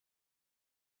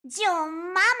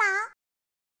John Mama.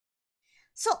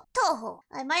 So, Touhou,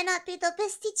 I might not be the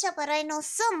best teacher, but I know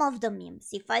some of the memes.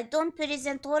 If I don't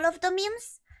present all of the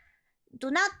memes, do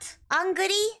not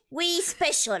angry, we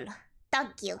special.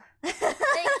 Thank you.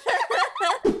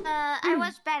 I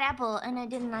watched Bad Apple and I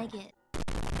didn't like it.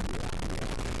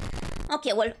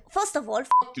 Okay, well, first of all, f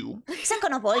you.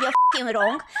 Second of all, you're f***ing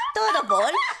wrong. Third of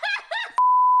all,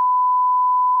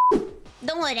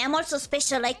 don't worry, I'm also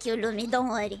special like you, Lumi. Don't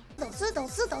worry.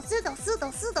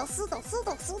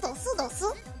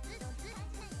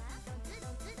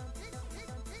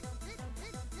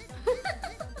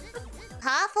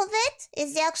 Half of it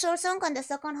is the actual song, and the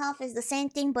second half is the same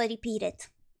thing but repeated.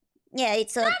 Yeah,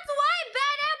 it's a. That's why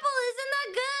Bad Apple isn't that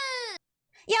good.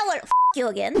 Yeah, well, f you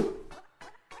again.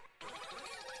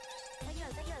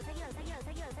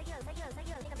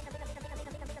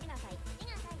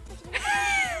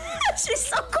 She's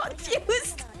so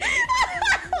confused.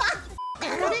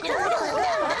 Why do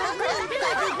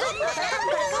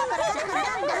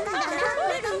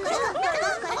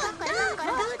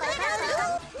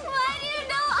you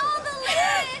know all the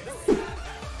lyrics?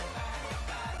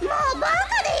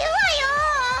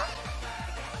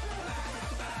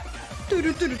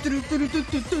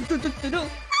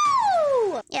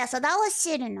 Yeah, so that was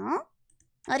Shirino.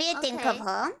 What do you think of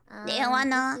her? Do you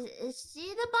wanna... Is she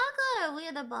the baka or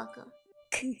we the baka?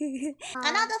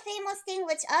 Another famous thing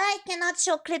which I cannot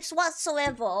show clips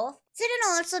whatsoever of.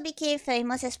 Shirino also became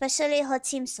famous, especially her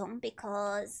theme song,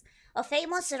 because a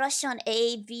famous Russian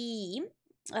AV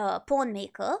porn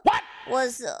maker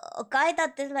was a guy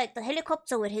that did like the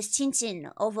helicopter with his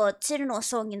chin-chin over Shirino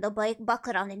song in the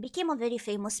background and became a very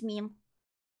famous meme.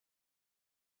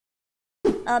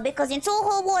 Because in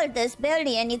Touhou world there's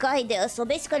barely any guy there, so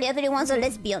basically everyone's a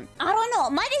lesbian. I don't know,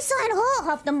 Marisa and her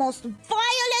have the most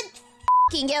violent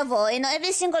f***ing ever in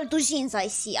every single doujins I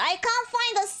see. I can't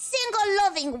find a single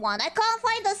loving one. I can't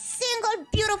find a single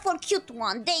beautiful cute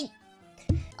one.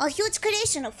 A huge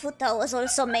creation of Futa was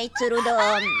also made through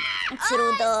the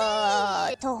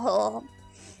Touhou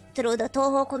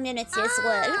community as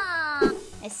well.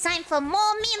 It's time for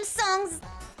more meme songs.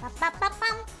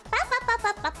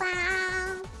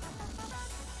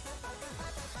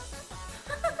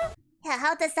 Yeah,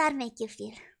 how does that make you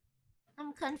feel?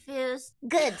 I'm confused.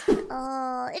 Good.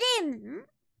 Rim,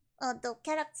 the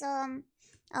character,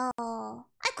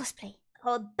 I cosplay.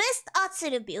 Her best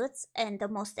attributes and the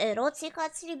most erotic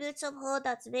attributes of her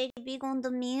that's very big on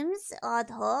the memes are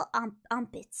her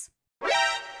armpits.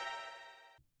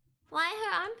 Why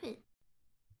her armpit?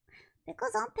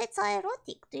 Because armpits are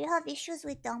erotic. Do you have issues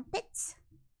with armpits?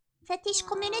 Fetish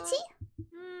community?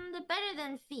 They're better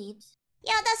than feet.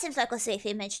 Yeah, that seems like a safe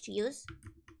image to use.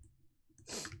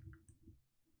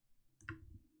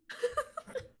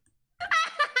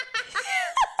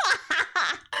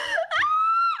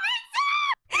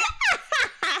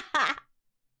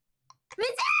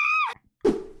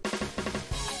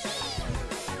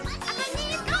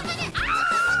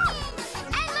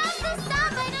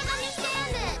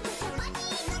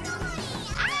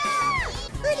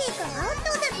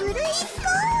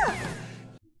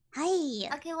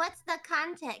 Okay, what's the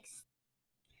context?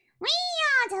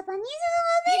 Japanese.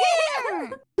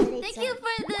 Thank you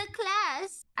for the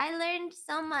class. I learned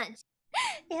so much.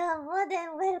 You're more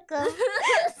than welcome.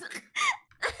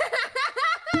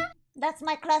 That's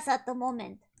my class at the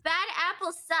moment. Bad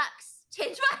Apple sucks.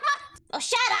 Change my mind. Oh,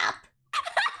 shut up!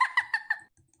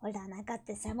 Hold on, I got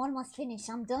this. I'm almost finished.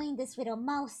 I'm doing this with a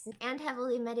mouse. And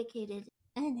heavily medicated.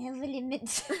 And heavily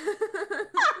medicated.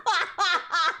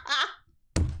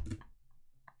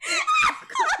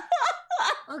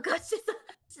 Oh gosh,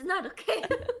 she's not okay.